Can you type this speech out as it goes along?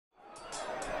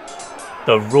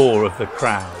The roar of the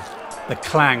crowd, the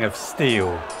clang of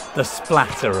steel, the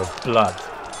splatter of blood.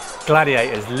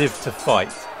 Gladiators live to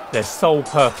fight, their sole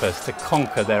purpose to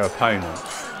conquer their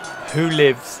opponents. Who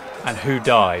lives and who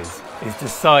dies is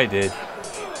decided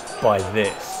by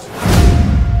this.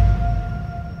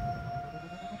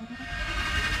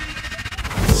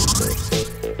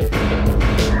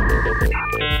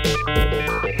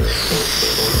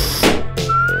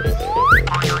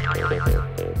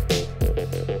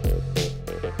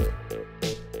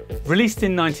 Released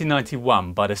in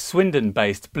 1991 by the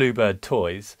Swindon-based Bluebird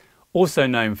Toys, also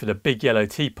known for the Big Yellow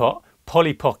Teapot,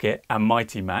 Polly Pocket and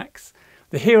Mighty Max,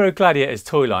 the Hero Gladiators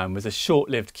toy line was a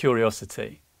short-lived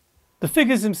curiosity. The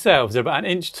figures themselves are about an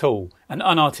inch tall and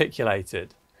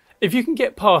unarticulated. If you can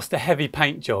get past a heavy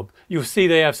paint job, you'll see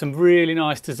they have some really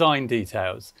nice design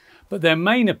details, but their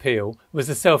main appeal was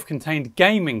the self-contained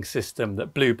gaming system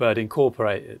that Bluebird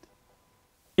incorporated.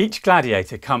 Each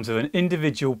gladiator comes with an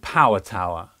individual power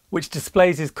tower, which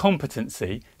displays his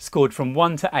competency scored from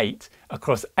 1 to 8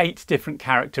 across 8 different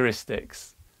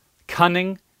characteristics: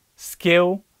 cunning,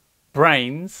 skill,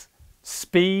 brains,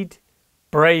 speed,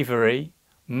 bravery,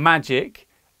 magic,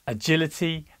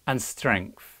 agility and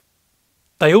strength.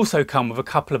 They also come with a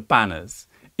couple of banners,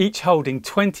 each holding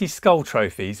 20 skull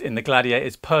trophies in the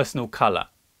gladiator's personal colour.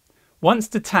 Once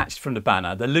detached from the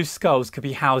banner, the loose skulls could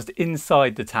be housed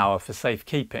inside the tower for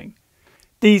safekeeping.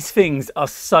 These things are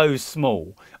so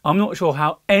small, I'm not sure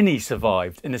how any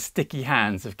survived in the sticky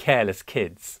hands of careless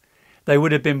kids. They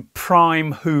would have been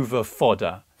prime Hoover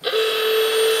fodder.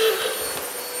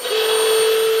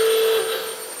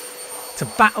 To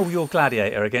battle your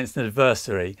gladiator against an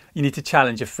adversary, you need to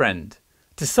challenge a friend.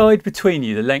 Decide between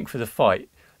you the length of the fight.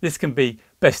 This can be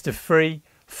best of 3,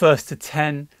 first to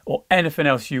 10, or anything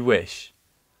else you wish.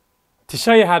 To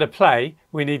show you how to play,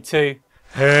 we need to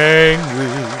hang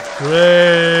with Krang.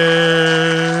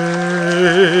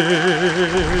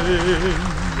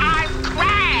 I'm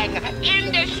Krang,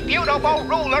 indisputable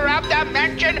ruler of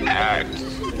Dimension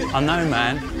Earth. I know,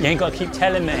 man. You ain't got to keep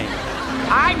telling me.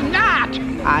 I'm not.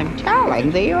 I'm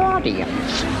telling the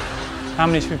audience. How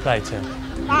many should we play to?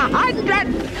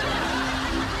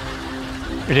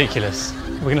 100. Ridiculous.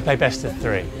 We're going to play best of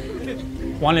 3.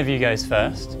 One of you goes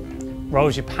first,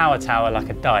 rolls your power tower like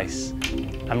a dice,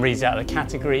 and reads out the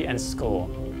category and score.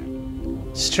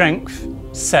 Strength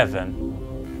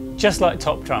 7. Just like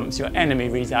top trumps, your enemy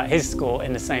reads out his score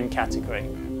in the same category.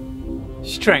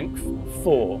 Strength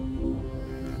 4.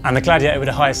 And the gladiator with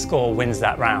the highest score wins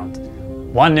that round.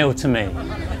 1-0 to me.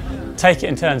 Take it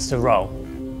in turns to roll.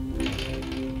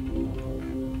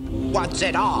 What's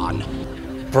it on?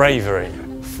 Bravery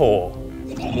 4.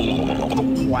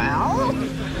 Well?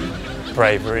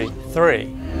 Bravery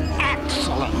 3.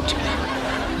 Excellent.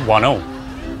 1-0.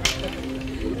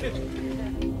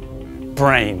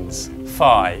 Brains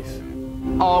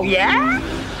 5. Oh, yeah?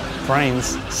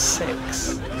 Brains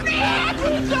 6.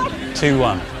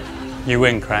 2-1. You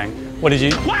win, Krang. What did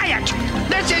you... Quiet!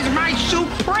 This is my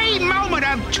supreme moment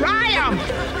of triumph!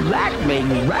 Let me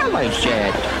relish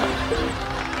it.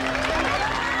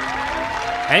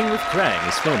 Hang with Krang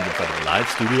is filmed in front of a live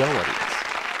studio audience.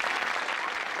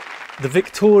 The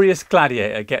victorious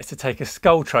gladiator gets to take a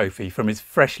skull trophy from his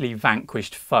freshly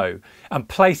vanquished foe and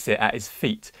place it at his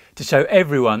feet to show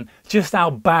everyone just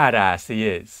how badass he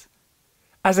is.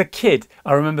 As a kid,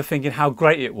 I remember thinking how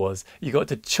great it was you got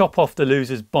to chop off the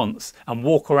loser's bonce and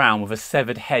walk around with a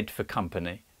severed head for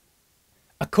company.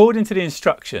 According to the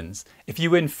instructions, if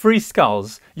you win 3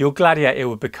 skulls, your gladiator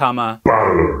would become a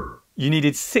Battler. You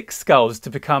needed 6 skulls to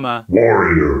become a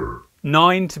Warrior.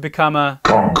 9 to become a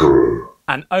Conqueror.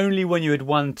 And only when you had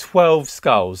won 12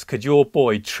 skulls could your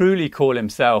boy truly call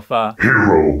himself a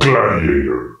Hero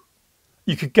Gladiator.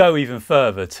 You could go even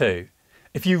further too.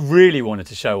 If you really wanted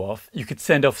to show off, you could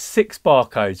send off 6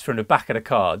 barcodes from the back of the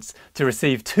cards to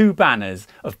receive 2 banners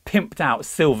of pimped out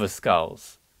silver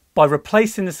skulls. By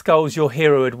replacing the skulls your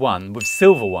hero had won with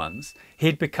silver ones,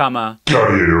 he'd become a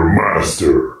Gladiator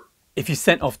Master. If you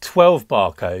sent off 12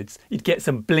 barcodes, you'd get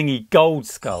some blingy gold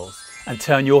skulls and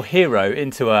turn your hero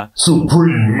into a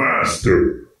Supreme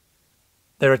Master.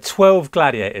 There are 12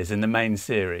 gladiators in the main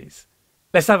series.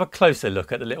 Let's have a closer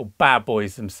look at the little bad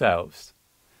boys themselves.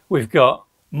 We've got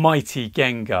mighty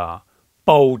Ghengar,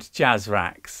 bold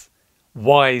Jazrax,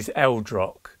 wise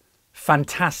Eldroc,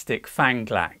 fantastic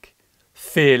Fanglac,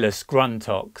 fearless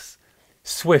Gruntox,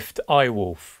 swift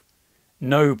Eywulf,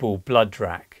 noble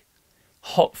Bloodrac,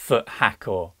 hotfoot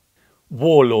Hackor,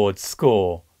 warlord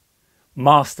Skor,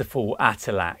 masterful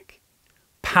Attilac,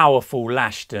 powerful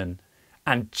Lashton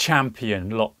and champion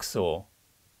Loxor.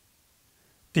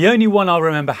 The only one I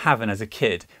remember having as a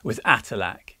kid was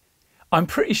Attilac. I'm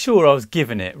pretty sure I was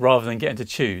given it rather than getting to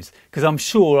choose, because I'm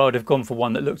sure I would have gone for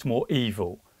one that looked more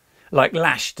evil. Like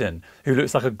Lashton, who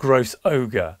looks like a gross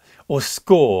ogre, or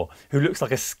Skor, who looks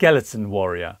like a skeleton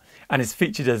warrior and is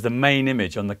featured as the main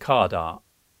image on the card art.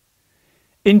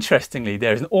 Interestingly,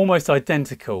 there is an almost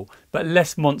identical but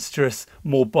less monstrous,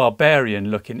 more barbarian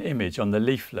looking image on the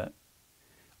leaflet.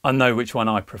 I know which one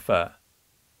I prefer.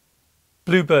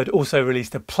 Bluebird also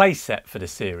released a playset for the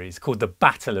series called the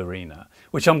Battle Arena,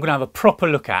 which I'm going to have a proper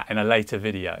look at in a later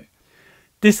video.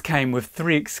 This came with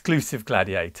 3 exclusive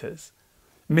gladiators: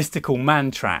 mystical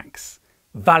Mantrax,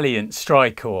 valiant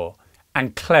Strykor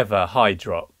and clever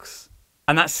Hydrox.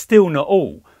 And that's still not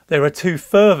all. There are 2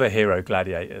 further hero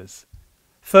gladiators.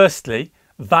 Firstly,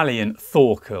 valiant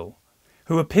Thorkel,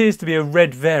 who appears to be a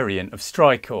red variant of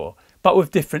Strykor, but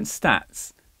with different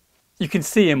stats. You can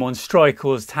see him on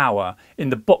Strykor's tower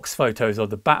in the box photos of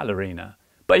the battle arena,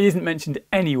 but he isn't mentioned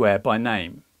anywhere by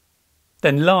name.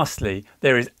 Then lastly,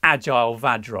 there is Agile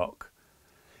Vadroc.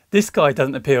 This guy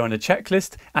doesn't appear on the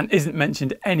checklist and isn't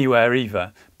mentioned anywhere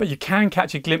either, but you can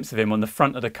catch a glimpse of him on the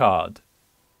front of the card.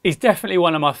 He's definitely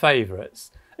one of my favourites.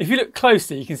 If you look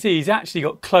closely, you can see he's actually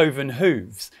got cloven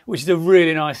hooves, which is a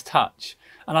really nice touch.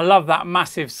 And I love that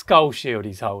massive skull shield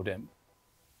he's holding.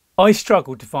 I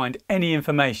struggled to find any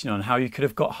information on how you could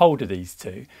have got hold of these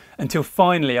 2 until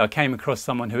finally I came across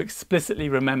someone who explicitly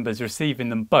remembers receiving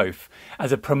them both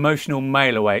as a promotional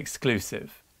mail-away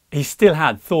exclusive. He still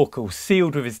had Thorkel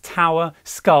sealed with his tower,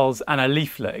 skulls and a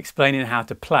leaflet explaining how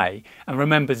to play, and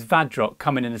remembers Vadroc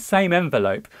coming in the same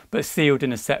envelope but sealed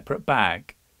in a separate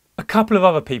bag. A couple of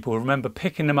other people remember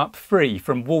picking them up free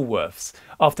from Woolworths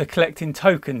after collecting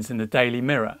tokens in the Daily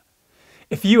Mirror.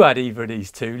 If you had either of these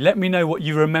 2, let me know what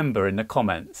you remember in the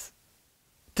comments.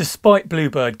 Despite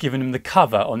Bluebird giving them the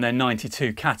cover on their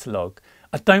 '92 catalogue,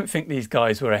 I don't think these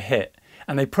guys were a hit,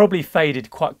 and they probably faded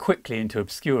quite quickly into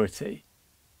obscurity.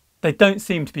 They don't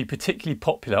seem to be particularly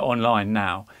popular online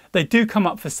now. They do come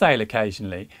up for sale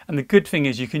occasionally, and the good thing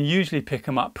is you can usually pick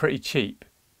them up pretty cheap.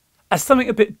 As something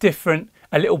a bit different,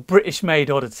 a little British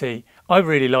made oddity, I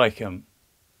really like them.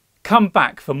 Come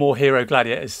back for more Hero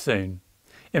Gladiators soon.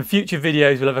 In future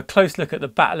videos we'll have a close look at the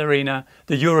battle arena,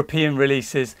 the European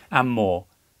releases and more.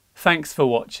 Thanks for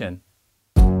watching.